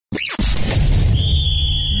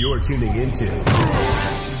You're tuning into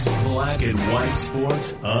Black and White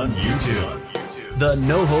Sports on YouTube. The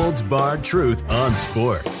no-holds-barred truth on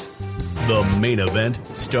sports. The main event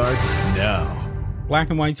starts now.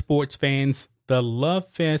 Black and White Sports fans, the Love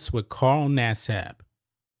Fest with Carl Nassib,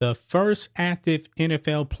 the first active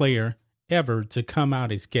NFL player ever to come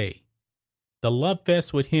out as gay. The Love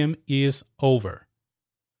Fest with him is over.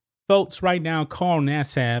 Folks, right now, Carl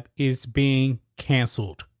Nassib is being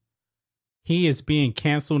canceled. He is being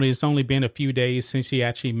canceled. It's only been a few days since he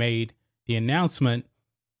actually made the announcement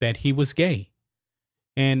that he was gay.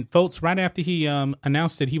 And folks, right after he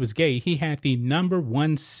announced that he was gay, he had the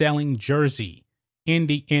 #1 selling jersey in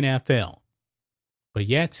the NFL. But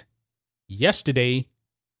yet, yesterday,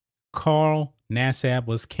 Carl Nassib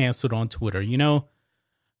was canceled on Twitter. You know,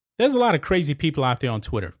 there's a lot of crazy people out there on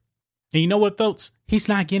Twitter. And you know what, folks? He's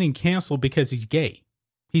not getting canceled because he's gay.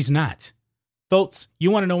 He's not. Folks,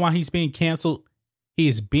 you want to know why he's being canceled? He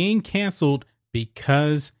is being canceled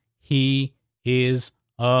because he is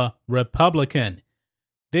a Republican.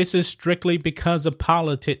 This is strictly because of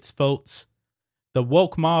politics, folks. The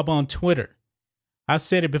woke mob on Twitter. I've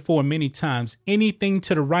said it before many times. Anything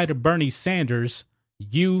to the right of Bernie Sanders,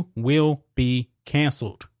 you will be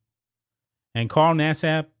canceled. And Carl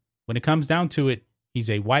Nassib, when it comes down to it, he's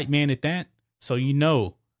a white man at that. So you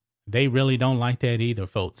know they really don't like that either,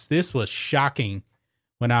 folks. This was shocking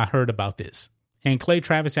when I heard about this. And Clay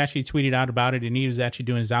Travis actually tweeted out about it, and he was actually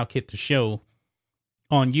doing his Outkick the Show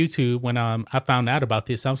on YouTube. When I found out about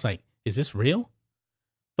this, I was like, is this real?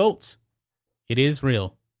 Folks, it is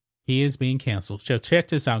real. He is being canceled. So check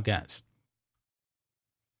this out, guys.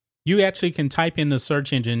 You actually can type in the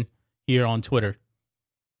search engine here on Twitter,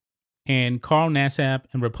 and Carl Nassib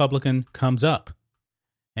and Republican comes up.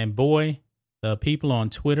 And boy, the people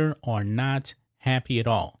on Twitter are not happy at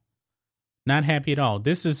all. Not happy at all.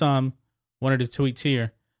 This is one of the tweets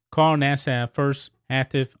here. Carl Nassib, first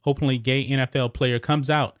active openly gay NFL player,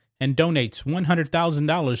 comes out and donates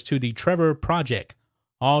 $100,000 to the Trevor Project,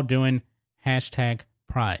 all doing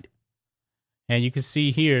 #Pride. And you can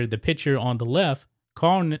see here the picture on the left.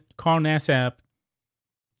 Carl Nassib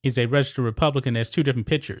is a registered Republican. There's two different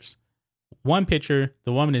pictures. One picture,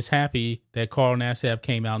 the woman is happy that Carl Nassib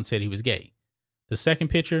came out and said he was gay. The second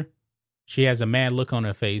picture, she has a mad look on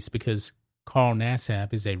her face because Carl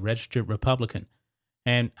Nassib is a registered Republican.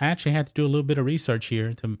 And I actually had to do a little bit of research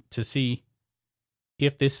here to see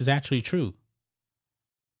if this is actually true.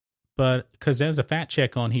 But because there's a fact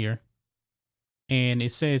check on here, and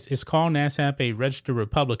it says, is Carl Nassib a registered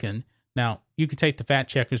Republican? Now, you can take the fact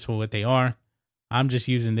checkers for what they are. I'm just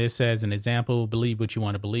using this as an example. Believe what you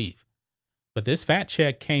want to believe. But this fact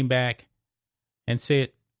check came back and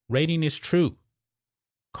said, rating is true.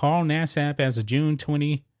 Carl Nassib, as of June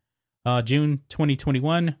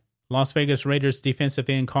 2021, Las Vegas Raiders defensive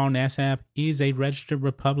end Carl Nassib is a registered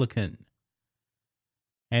Republican.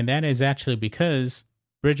 And that is actually because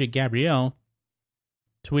Bridget Gabrielle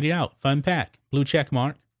tweeted out, fun fact, blue check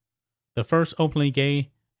mark. The first openly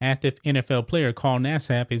gay active NFL player, Carl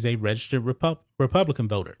Nassib, is a registered Republican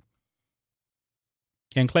voter.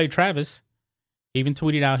 And Clay Travis even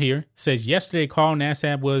tweeted out here, says, yesterday Carl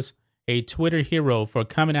Nassib was a Twitter hero for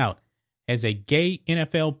coming out as a gay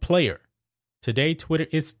NFL player. Today, Twitter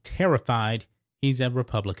is terrified he's a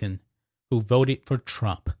Republican who voted for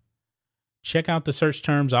Trump. Check out the search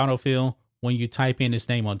terms autofill when you type in his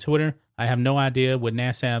name on Twitter. I have no idea what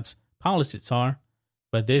Nassib's politics are,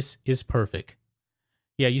 but this is perfect.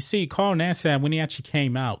 Yeah, you see, Carl Nassib, when he actually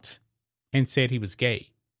came out and said he was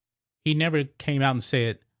gay, he never came out and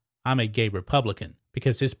said, I'm a gay Republican,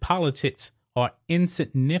 because his politics are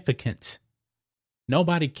insignificant.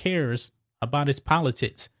 Nobody cares about his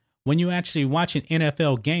politics. When you actually watch an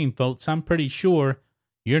NFL game, folks, I'm pretty sure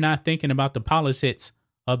you're not thinking about the politics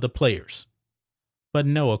of the players. But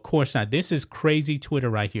no, of course not. This is crazy Twitter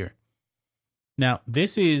right here. Now,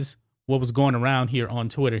 this is what was going around here on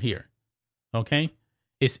Twitter here. Okay?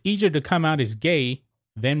 It's easier to come out as gay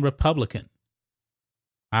than Republican.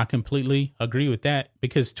 I completely agree with that,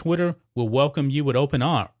 because Twitter will welcome you with open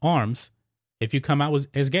arms if you come out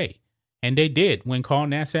as gay. And they did. When Carl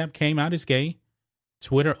Nassib came out as gay,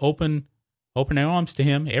 Twitter opened their arms to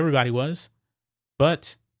him. Everybody was.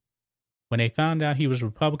 But when they found out he was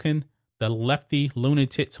Republican, the lefty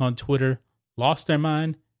lunatics on Twitter lost their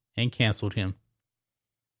mind and canceled him.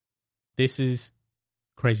 This is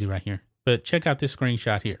crazy right here. But check out this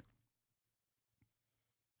screenshot here.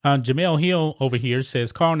 Jamel Hill over here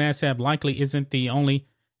says Carl Nassib likely isn't the only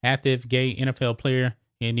active gay NFL player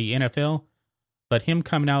in the NFL, but him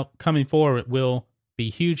coming forward will be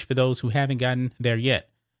huge for those who haven't gotten there yet.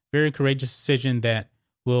 Very courageous decision that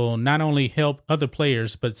will not only help other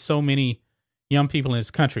players, but so many young people in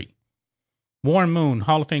this country. Warren Moon,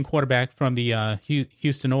 Hall of Fame quarterback from the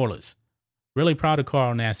Houston Oilers. Really proud of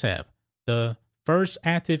Carl Nassib, the first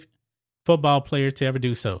active football player to ever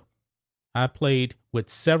do so. I played with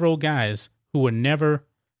several guys who were never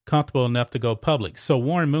comfortable enough to go public. So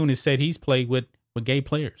Warren Moon has said he's played with gay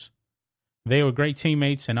players. They were great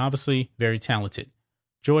teammates and obviously very talented.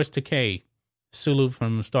 George Takei, Sulu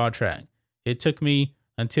from Star Trek. It took me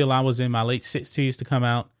until I was in my late 60s to come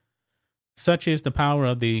out. Such is the power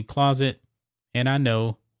of the closet, and I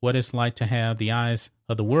know what it's like to have the eyes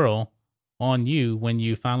of the world on you when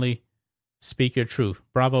you finally speak your truth.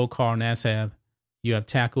 Bravo, Carl Nassib. You have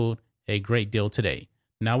tackled a great deal today.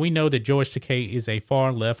 Now, we know that George Takei is a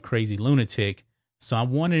far left crazy lunatic, so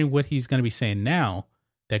I'm wondering what he's going to be saying now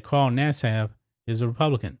that Carl Nassib is a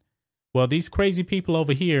Republican. Well, these crazy people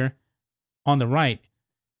over here on the right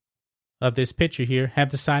of this picture here have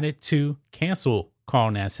decided to cancel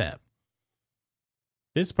Carl Nassib.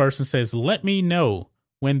 This person says, let me know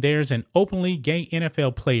when there's an openly gay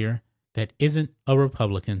NFL player that isn't a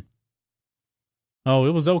Republican. Oh,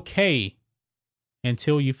 it was okay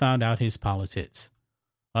until you found out his politics.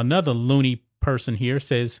 Another loony person here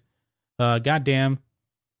says, God damn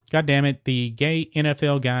it, the gay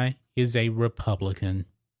NFL guy is a Republican.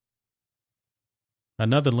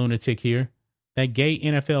 Another lunatic here, that gay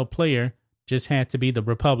NFL player just had to be the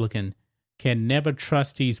Republican. Can never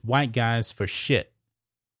trust these white guys for shit.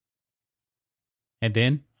 And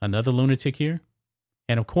then another lunatic here.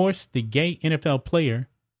 And of course, the gay NFL player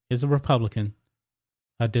is a Republican.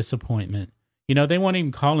 A disappointment. You know, they won't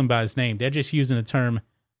even call him by his name. They're just using the term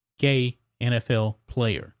gay NFL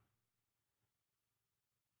player.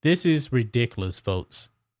 This is ridiculous, folks.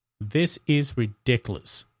 This is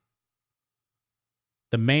ridiculous.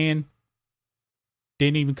 The man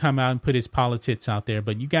didn't even come out and put his politics out there,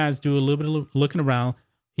 but you guys do a little bit of looking around.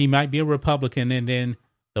 He might be a Republican, and then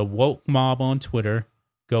the woke mob on Twitter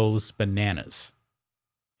goes bananas,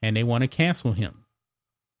 and they want to cancel him.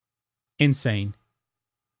 Insane.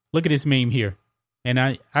 Look at this meme here. And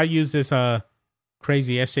I use this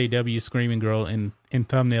crazy SJW screaming girl in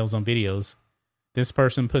thumbnails on videos. This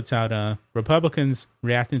person puts out Republicans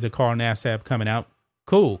reacting to Carl Nassib coming out.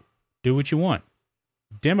 Cool. Do what you want.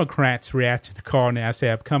 Democrats reacting to Carl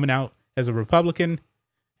Nassib coming out as a Republican.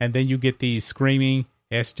 And then you get the screaming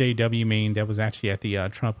SJW meme that was actually at the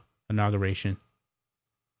Trump inauguration.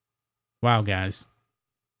 Wow, guys.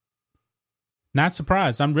 Not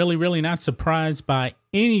surprised. I'm really, really not surprised by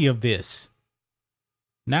any of this.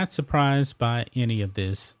 Not surprised by any of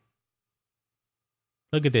this.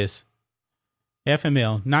 Look at this.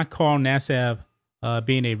 FML, not Carl Nassib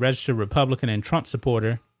being a registered Republican and Trump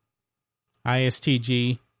supporter.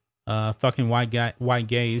 ISTG, fucking white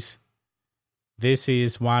gays. This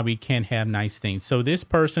is why we can't have nice things. So this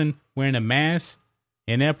person wearing a mask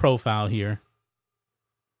in their profile here,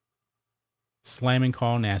 slamming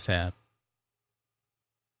Carl Nassib.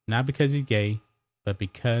 Not because he's gay, but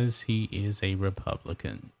because he is a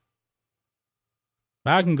Republican.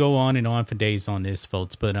 I can go on and on for days on this,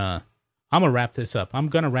 folks, but I'm going to wrap this up. I'm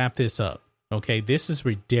going to wrap this up. Okay, this is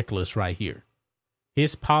ridiculous right here.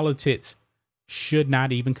 His politics should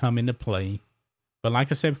not even come into play. But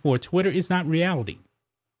like I said before, Twitter is not reality.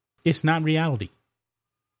 It's not reality.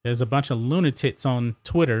 There's a bunch of lunatics on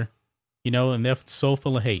Twitter, you know, and they're so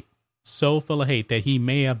full of hate. So full of hate that he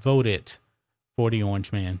may have voted for the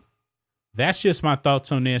Orange Man. That's just my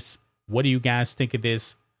thoughts on this. What do you guys think of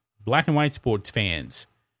this? Black and White sports fans,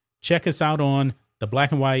 check us out on the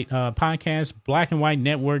Black and White podcast,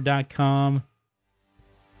 blackandwhitenetwork.com.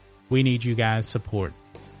 We need you guys' support.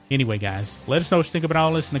 Anyway, guys, let us know what you think about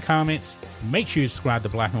all this in the comments. Make sure you subscribe to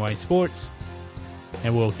Black and White Sports,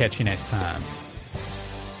 and we'll catch you next time.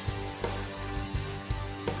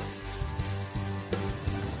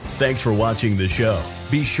 Thanks for watching the show.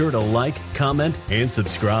 Be sure to like, comment, and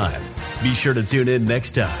subscribe. Be sure to tune in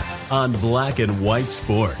next time on Black and White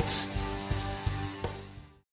Sports.